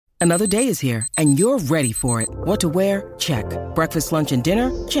Another day is here, and you're ready for it. What to wear? Check. Breakfast, lunch, and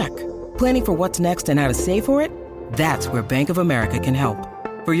dinner? Check. Planning for what's next and how to save for it? That's where Bank of America can help.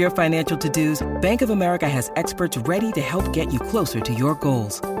 For your financial to-dos, Bank of America has experts ready to help get you closer to your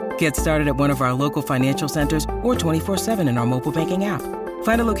goals. Get started at one of our local financial centers or 24/7 in our mobile banking app.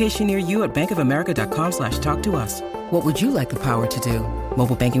 Find a location near you at bankofamerica.com/talktous. What would you like the power to do?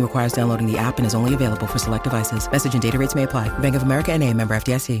 Mobile banking requires downloading the app and is only available for select devices. Message and data rates may apply. Bank of America N.A., member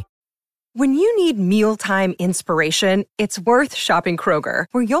FDIC. When you need mealtime inspiration, it's worth shopping Kroger,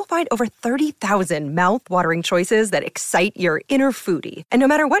 where you'll find over 30,000 mouth-watering choices that excite your inner foodie. And no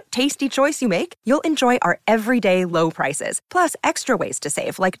matter what tasty choice you make, you'll enjoy our everyday low prices, plus extra ways to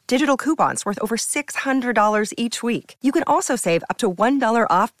save, like digital coupons worth over $600 each week. You can also save up to $1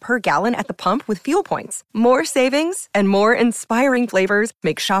 off per gallon at the pump with fuel points. More savings and more inspiring flavors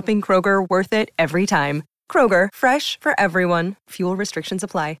make shopping Kroger worth it every time. Kroger, fresh for everyone. Fuel restrictions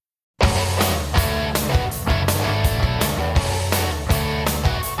apply.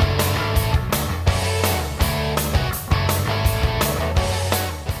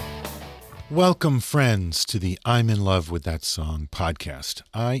 Welcome, friends, to the I'm in Love with That Song podcast.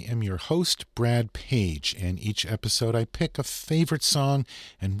 I am your host, Brad Page, and each episode I pick a favorite song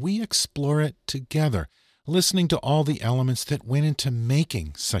and we explore it together, listening to all the elements that went into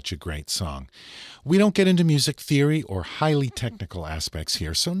making such a great song. We don't get into music theory or highly technical aspects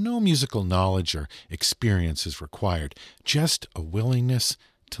here, so no musical knowledge or experience is required, just a willingness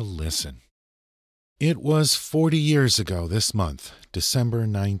to listen. It was 40 years ago this month, December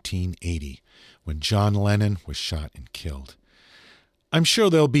 1980, when John Lennon was shot and killed. I'm sure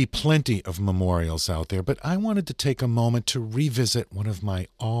there'll be plenty of memorials out there, but I wanted to take a moment to revisit one of my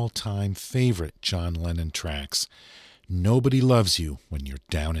all-time favorite John Lennon tracks, Nobody Loves You When You're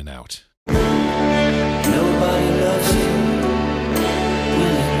Down and Out. Nobody loves you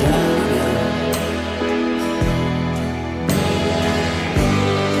when you're down and out.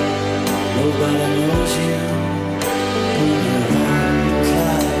 Nobody knows you when you're on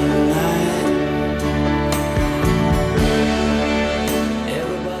cloud nine.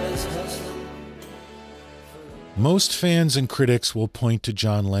 Everybody's hustling. Most fans and critics will point to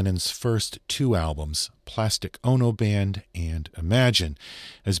John Lennon's first two albums, Plastic Ono Band and Imagine,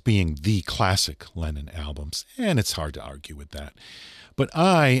 as being the classic Lennon albums, and it's hard to argue with that. But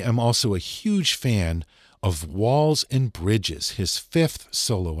I am also a huge fan of Walls and Bridges, his fifth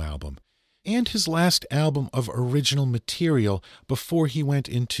solo album, and his last album of original material before he went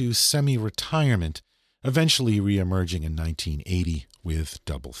into semi-retirement, eventually re-emerging in 1980 with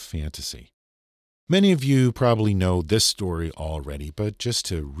Double Fantasy. Many of you probably know this story already, but just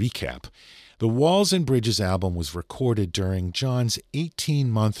to recap, the Walls and Bridges album was recorded during John's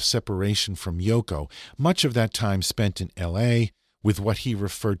 18-month separation from Yoko, much of that time spent in L.A., with what he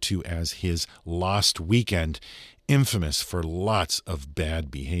referred to as his lost weekend, infamous for lots of bad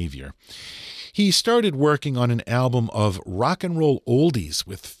behavior. He started working on an album of rock and roll oldies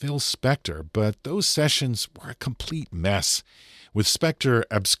with Phil Spector, but those sessions were a complete mess, with Spector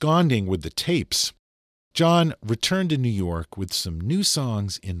absconding with the tapes. John returned to New York with some new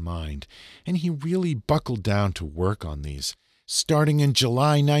songs in mind, and he really buckled down to work on these. Starting in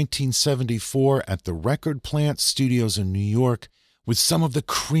July 1974 at the Record Plant Studios in New York with some of the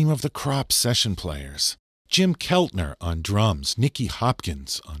cream of the crop session players. Jim Keltner on drums, Nicky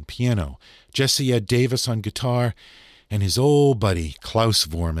Hopkins on piano, Jesse Ed Davis on guitar, and his old buddy Klaus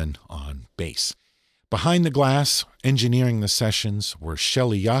Voormann on bass. Behind the glass, engineering the sessions, were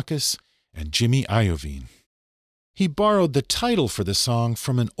Shelley Yakis and Jimmy Iovine. He borrowed the title for the song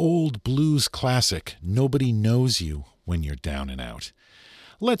from an old blues classic, Nobody Knows You When You're Down and Out.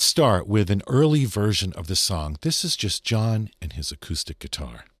 Let's start with an early version of the song. This is just John and his acoustic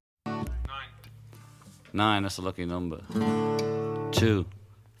guitar. 9, that's a lucky number. 2,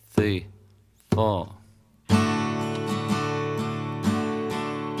 3, 4.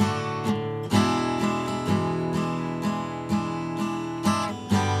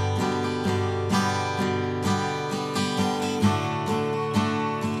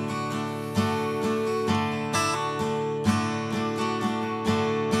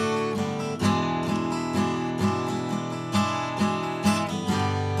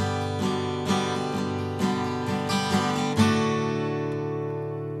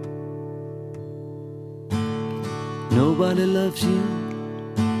 Nobody loves you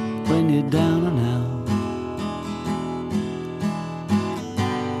when you're down and out.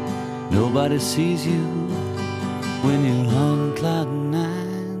 Nobody sees you when you're on cloud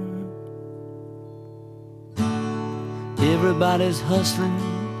nine. Everybody's hustling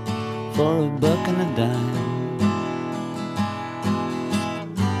for a buck and a dime.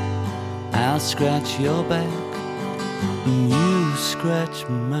 I'll scratch your back and you scratch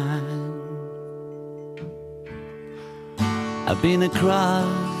mine. I've been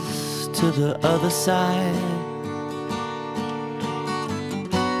across to the other side.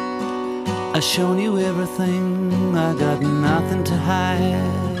 I've shown you everything, I got nothing to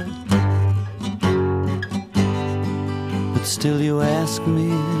hide. But still you ask me,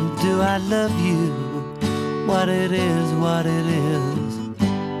 do I love you? What it is, what it is.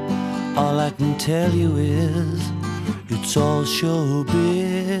 All I can tell you is, it's all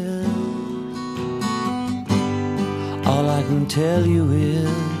showbiz. All I can tell you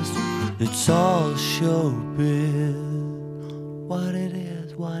is, it's all showbiz. What it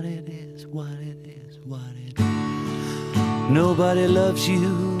is, what it is, what it is, what it is. Nobody loves you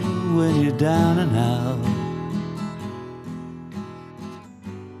when you're down and out.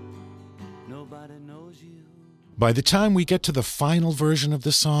 Nobody knows you. By the time we get to the final version of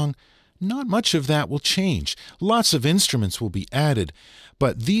the song, not much of that will change. Lots of instruments will be added,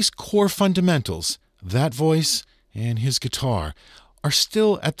 but these core fundamentals, that voice and his guitar, are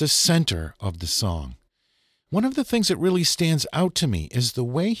still at the center of the song. One of the things that really stands out to me is the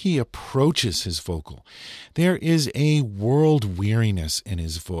way he approaches his vocal. There is a world weariness in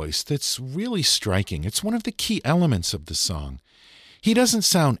his voice that's really striking. It's one of the key elements of the song. He doesn't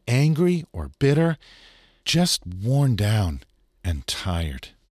sound angry or bitter, just worn down and tired.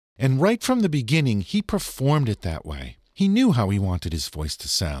 And right from the beginning, he performed it that way. He knew how he wanted his voice to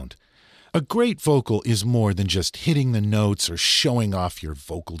sound. A great vocal is more than just hitting the notes or showing off your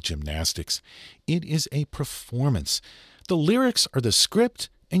vocal gymnastics. It is a performance. The lyrics are the script,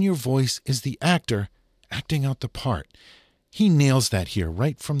 and your voice is the actor acting out the part. He nails that here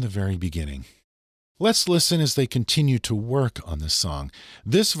right from the very beginning. Let's listen as they continue to work on the song.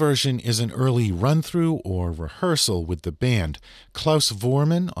 This version is an early run-through or rehearsal with the band. Klaus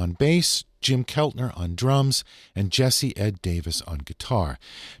Voormann on bass, Jim Keltner on drums, and Jesse Ed Davis on guitar.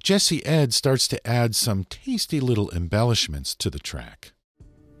 Jesse Ed starts to add some tasty little embellishments to the track.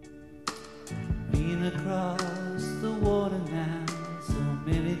 Been across the water now so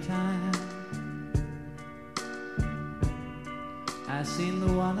many times. I seen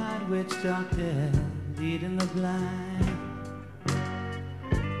the one-eyed witch doctor leading the blind.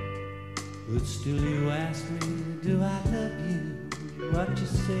 But still you ask me, do I love you? What you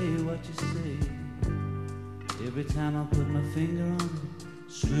say, what you say. Every time I put my finger on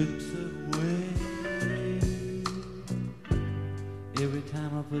it, slips away. Every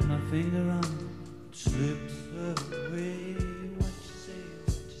time I put my finger on it, slips away. What you say,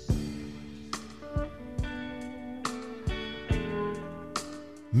 what you say.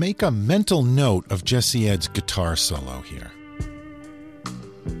 Make a mental note of Jesse Ed's guitar solo here.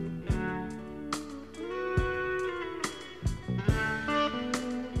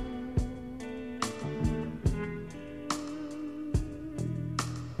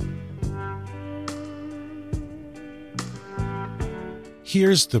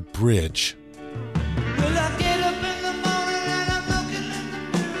 Here's the bridge. Well, I get up in the morning and I'm looking in the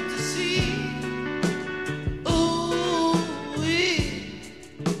mirror to see. Ooh,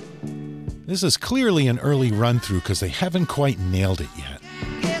 This is clearly an early run-through because they haven't quite nailed it yet.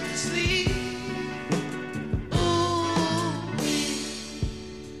 get to sleep. Ooh,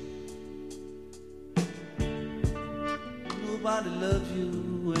 nobody loves you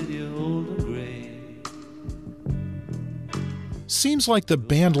when you're old and gray. Seems like the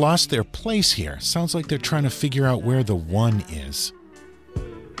band lost their place here. Sounds like they're trying to figure out where the one is.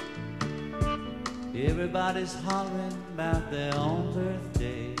 Everybody's hollering about their own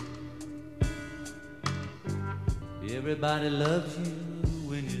birthday. Everybody loves you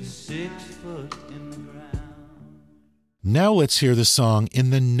when you're 6 foot in the ground. Now let's hear the song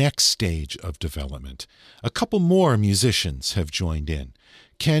in the next stage of development. A couple more musicians have joined in.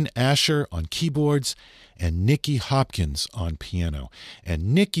 Ken Asher on keyboards and Nicky Hopkins on piano.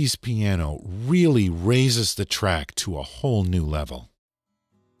 And Nicky's piano really raises the track to a whole new level.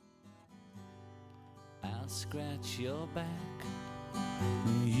 I'll scratch your back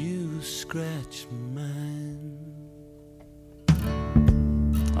and you scratch mine.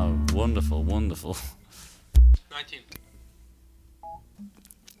 Oh, wonderful, wonderful. 19.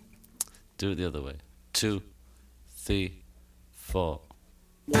 Do it the other way. 2, 3, 4.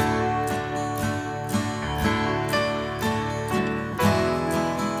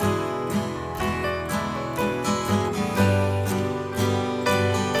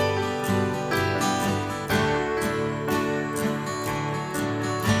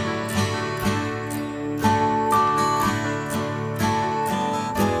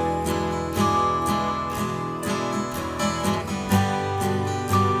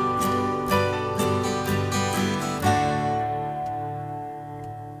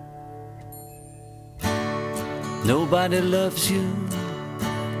 Nobody loves you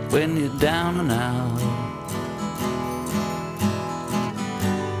when you're down and out.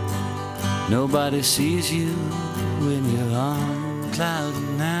 Nobody sees you when you're on cloud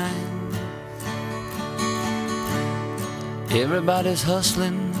nine. Everybody's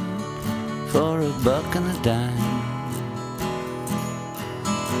hustling for a buck and a dime.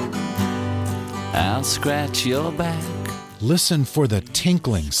 I'll scratch your back. Listen for the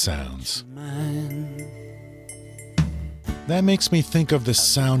tinkling sounds. That makes me think of the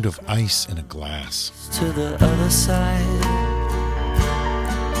sound of ice in a glass. To the other side,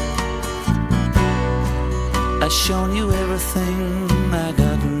 I've shown you everything, I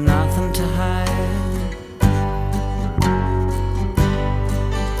got nothing to hide.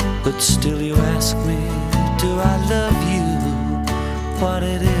 But still you ask me, do I love you? What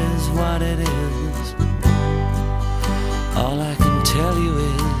it is, what it is. All I can tell you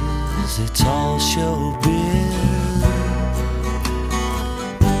is it's all showbiz.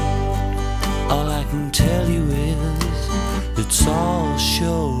 All I can tell you is it's all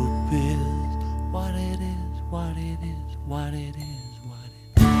showbiz. What it is, what it is, what it is, what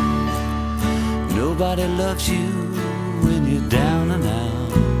it is. Nobody loves you when you're down and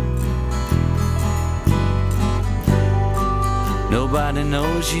out. Nobody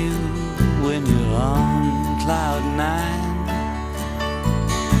knows you when you're on cloud nine.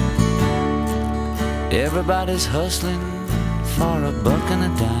 Everybody's hustling for a buck and a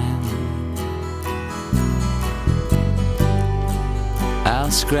dime.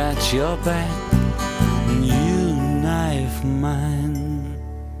 I'll scratch your back and you knife mine.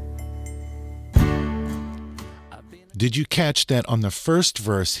 Did you catch that on the first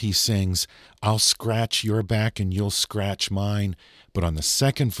verse he sings, I'll scratch your back and you'll scratch mine, but on the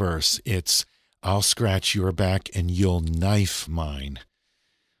second verse it's, I'll scratch your back and you'll knife mine.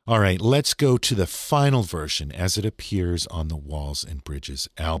 All right, let's go to the final version as it appears on the Walls and Bridges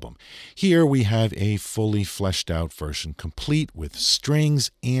album. Here we have a fully fleshed out version complete with strings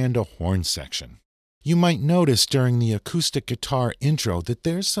and a horn section. You might notice during the acoustic guitar intro that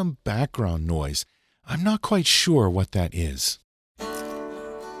there's some background noise. I'm not quite sure what that is.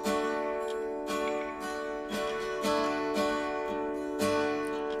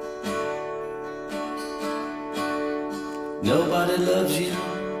 Nobody loves you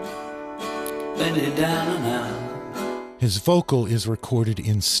when you're down and out. His vocal is recorded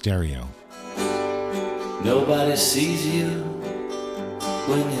in stereo. Nobody sees you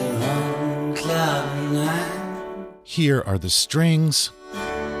when you're on cloud nine. Here are the strings.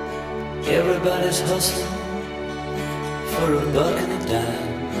 Everybody's hustling for a buck and a dime.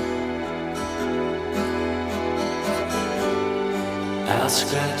 I'll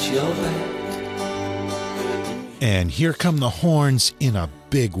scratch your back. And here come the horns in a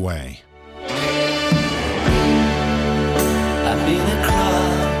big way. I've been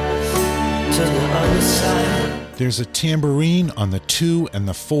across to the other side. There's a tambourine on the 2 and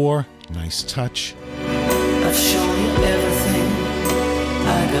the 4. Nice touch. I've shown you everything.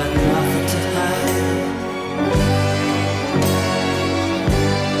 I got nothing to hide.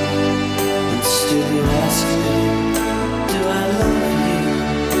 And still you ask me, do I love you?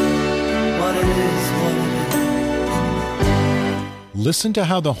 What it is, what it is. Listen to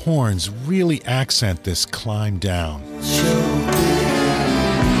how the horns really accent this climb down.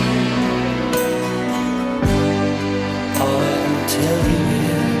 All I can tell you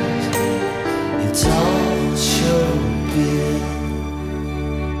is it's all showbiz.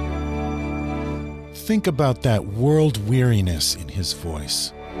 Think about that world weariness in his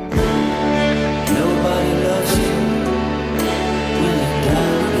voice. Nobody loves you when you're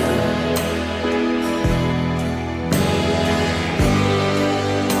down and out.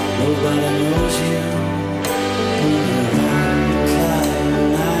 Nobody knows you when you're on cloud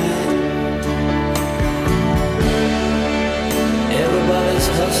nine. Everybody's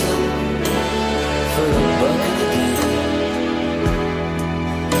hustling for a buck and a dime.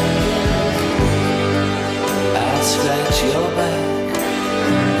 I'll scratch your back.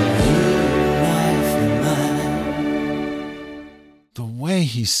 The way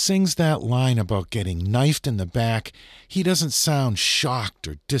he sings that line about getting knifed in the back, he doesn't sound shocked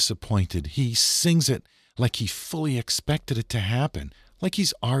or disappointed. He sings it like he fully expected it to happen, like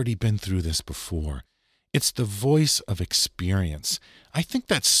he's already been through this before. It's the voice of experience. I think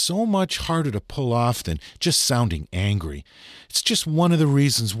that's so much harder to pull off than just sounding angry. It's just one of the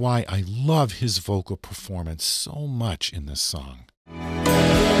reasons why I love his vocal performance so much in this song.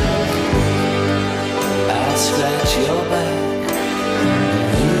 I'll scratch your back.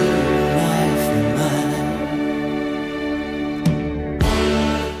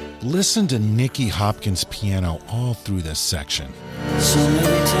 listen to Nicky Hopkins' piano all through this section. So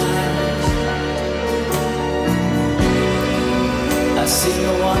many times I see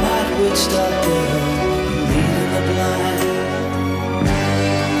the one-eyed witch doctor leading the blind,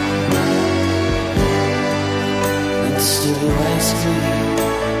 and still you ask me,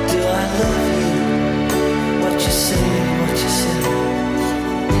 do I love you? What you say, what you say.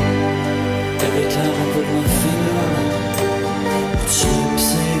 Every time I put my finger on it, it slips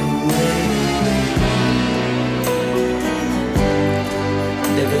away.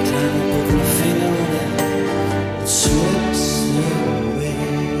 Every time I put my finger on it, it slips away.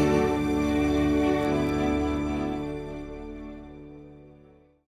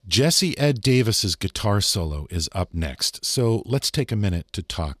 Jesse Ed Davis's guitar solo is up next, so let's take a minute to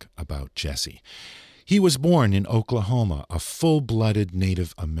talk about Jesse. He was born in Oklahoma, a full-blooded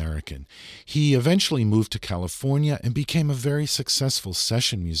Native American. He eventually moved to California and became a very successful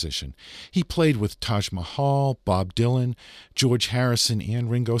session musician. He played with Taj Mahal, Bob Dylan, George Harrison, and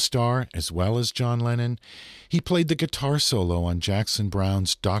Ringo Starr, as well as John Lennon. He played the guitar solo on Jackson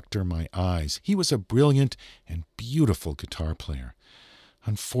Browne's Doctor My Eyes. He was a brilliant and beautiful guitar player.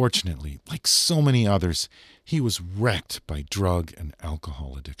 Unfortunately, like so many others, he was wrecked by drug and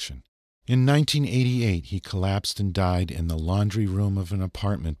alcohol addiction. In 1988, he collapsed and died in the laundry room of an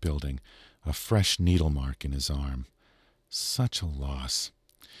apartment building, a fresh needle mark in his arm. Such a loss.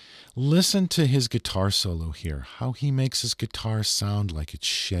 Listen to his guitar solo here, how he makes his guitar sound like it's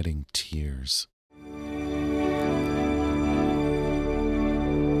shedding tears.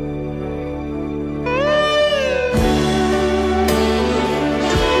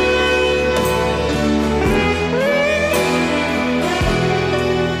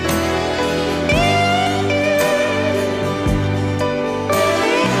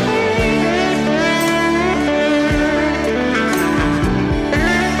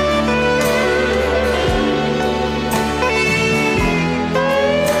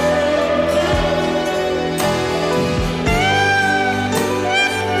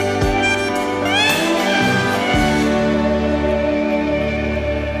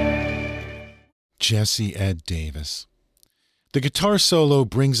 Jesse Ed Davis. The guitar solo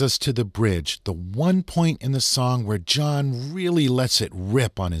brings us to the bridge, the one point in the song where John really lets it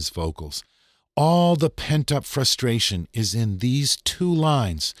rip on his vocals. All the pent-up frustration is in these two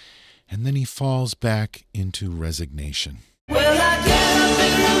lines, and then he falls back into resignation. Well, I get up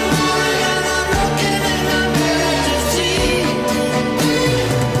in the morning and I'm looking in the mirror to see.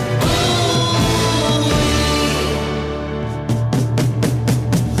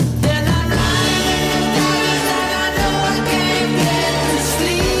 Then I'm lying in the darkness and I know I can't get to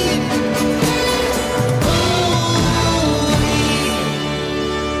sleep.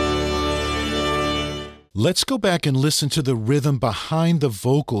 Let's go back and listen to the rhythm behind the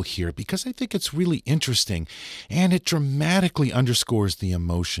vocal here, because I think it's really interesting and it dramatically underscores the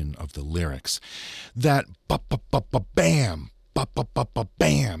emotion of the lyrics. That ba-ba-ba-ba-bam,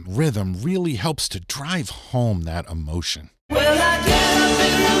 ba-ba-ba-ba-bam rhythm really helps to drive home that emotion. Well, I get up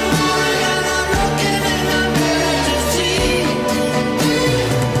in the morning and I'm looking in the mirror to see.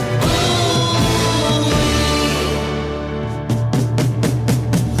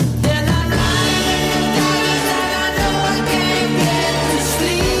 Then I'm lying in the darkness and I know I can't get to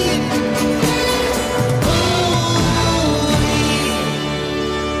sleep.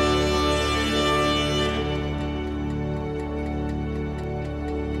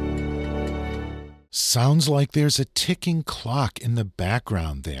 Sounds like there's a ticking clock in the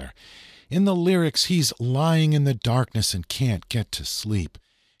background there. In the lyrics, he's lying in the darkness and can't get to sleep.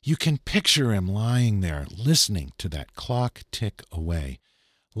 You can picture him lying there, listening to that clock tick away.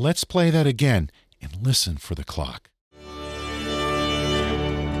 Let's play that again and listen for the clock.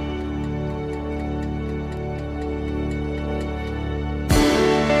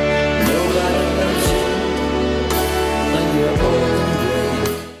 Nobody loves you when you're old and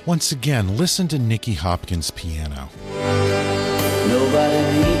gray. Once again, listen to Nicky Hopkins' piano. Nobody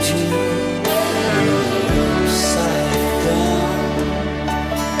needs you when you're upside down.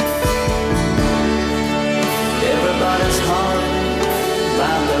 Everybody's hollering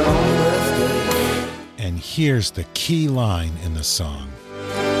about their own birthday. And here's the key line in the song.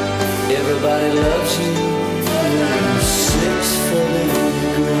 Everybody loves you when you're 6 foot in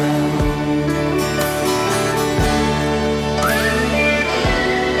the ground.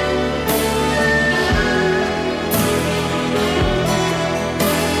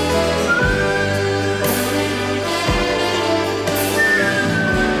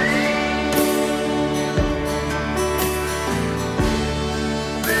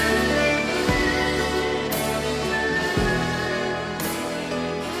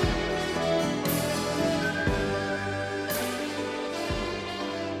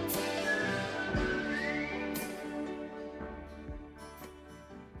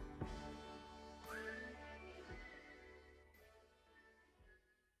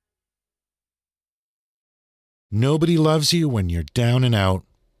 Nobody Loves You When You're Down and Out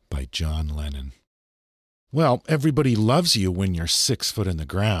by John Lennon. Well, everybody loves you when you're 6 foot in the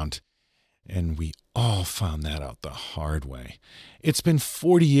ground. And we all found that out the hard way. It's been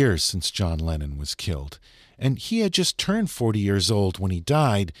 40 years since John Lennon was killed, and he had just turned 40 years old when he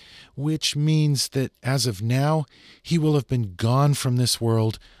died, which means that as of now, he will have been gone from this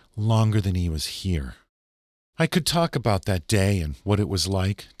world longer than he was here. I could talk about that day and what it was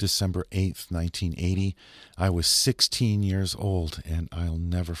like, December 8th, 1980. I was 16 years old, and I'll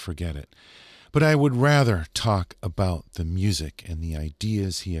never forget it. But I would rather talk about the music and the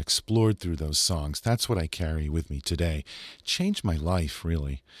ideas he explored through those songs. That's what I carry with me today. Changed my life,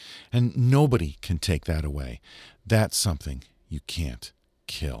 really. And nobody can take that away. That's something you can't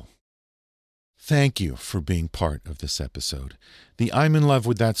kill. Thank you for being part of this episode. The I'm in Love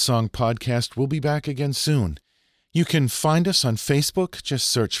with That Song podcast will be back again soon. You can find us on Facebook. Just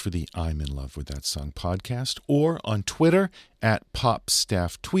search for the I'm in Love with That Song podcast, or on Twitter at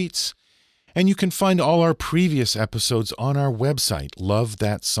PopStaffTweets. And you can find all our previous episodes on our website,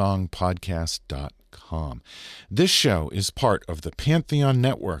 lovethatsongpodcast.com. This show is part of the Pantheon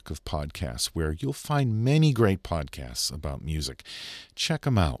network of podcasts, where you'll find many great podcasts about music. Check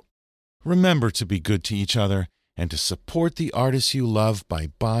them out. Remember to be good to each other and to support the artists you love by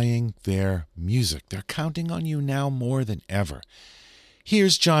buying their music. They're counting on you now more than ever.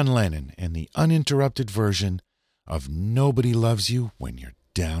 Here's John Lennon and the uninterrupted version of Nobody Loves You When You're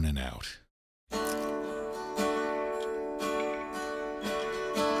Down and Out.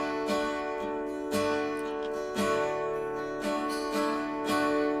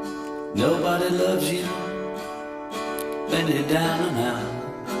 Nobody loves you when you're down and out.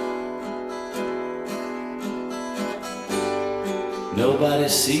 Nobody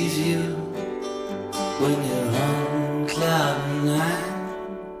sees you when you're on cloud nine.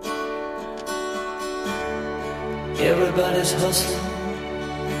 Everybody's hustling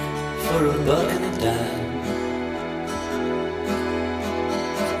for a buck and a dime.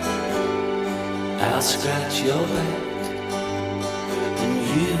 I'll scratch your back and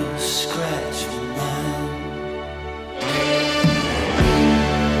you scratch mine.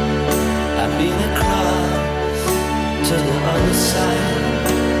 I've been across to the other side.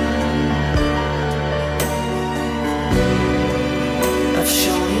 I've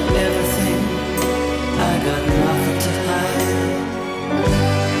shown you everything, I got nothing to hide.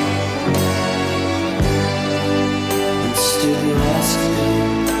 And still you ask me,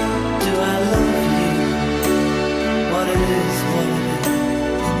 do I love you? What it is, what it is.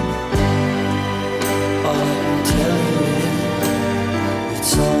 All I can tell you is,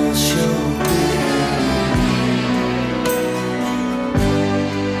 it's all showbiz.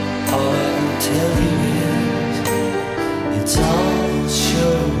 All I can tell you is, it's all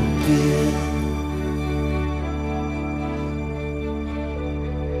showbiz.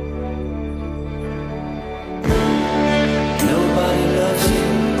 Nobody loves you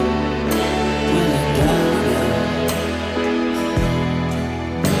when you're down and out.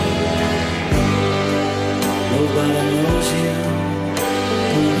 Nobody knows you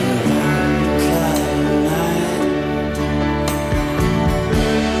when you're on cloud nine.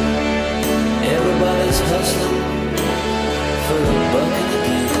 Everybody's hustling for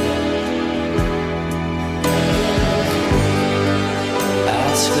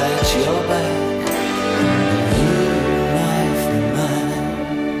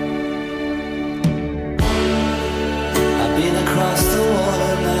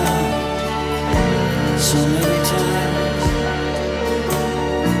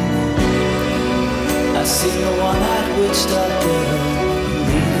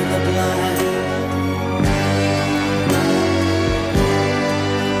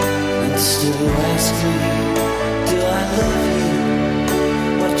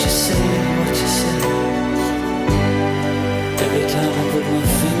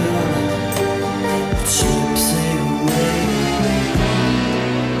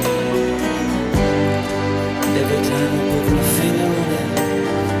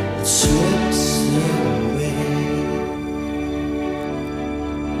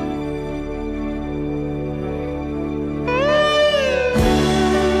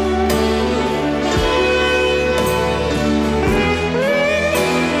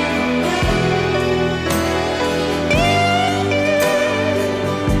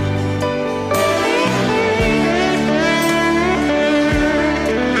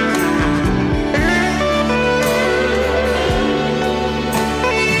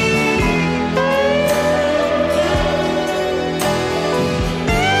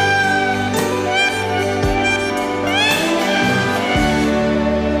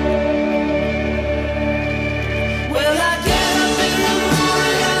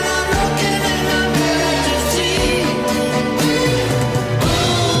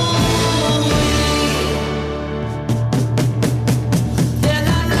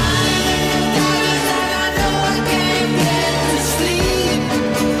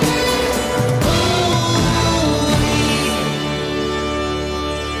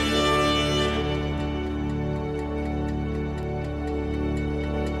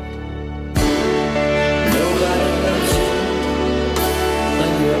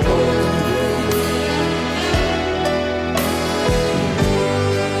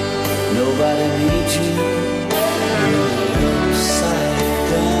Everybody needs you. Upside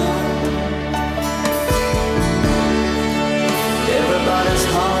down. Everybody's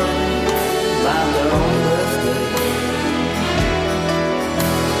hollering about their own birthday.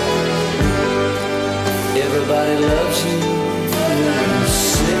 Everybody loves you.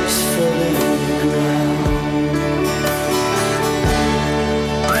 6 foot in the ground.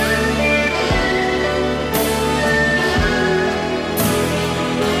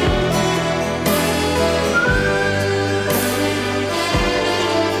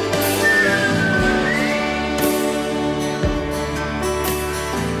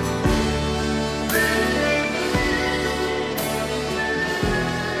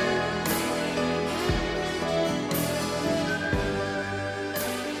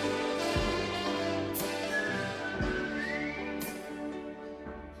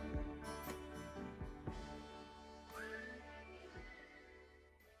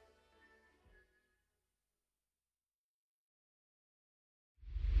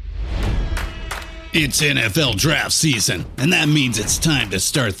 It's NFL draft season, and that means it's time to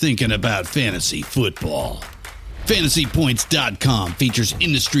start thinking about fantasy football. FantasyPoints.com features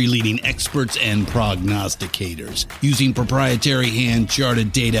industry-leading experts and prognosticators using proprietary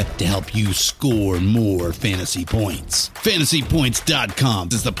hand-charted data to help you score more fantasy points. FantasyPoints.com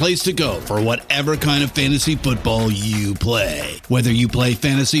is the place to go for whatever kind of fantasy football you play. Whether you play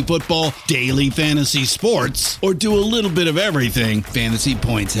fantasy football, daily fantasy sports, or do a little bit of everything, Fantasy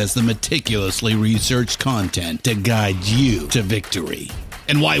Points has the meticulously researched content to guide you to victory.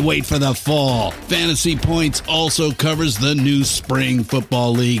 And why wait for the fall? Fantasy Points also covers the new spring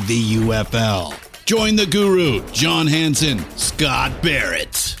football league, the UFL. Join the guru, John Hansen, Scott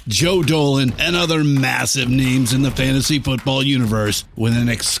Barrett, Joe Dolan, and other massive names in the fantasy football universe with an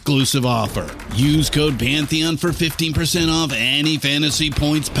exclusive offer. Use code Pantheon for 15% off any Fantasy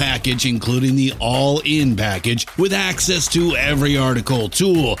Points package, including the all-in package, with access to every article,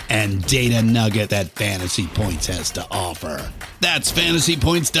 tool, and data nugget that Fantasy Points has to offer. That's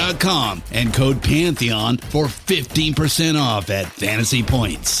FantasyPoints.com and code Pantheon for 15% off at Fantasy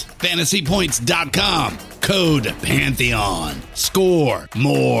Points. FantasyPoints.com, code Pantheon. Score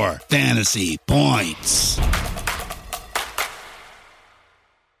more fantasy points.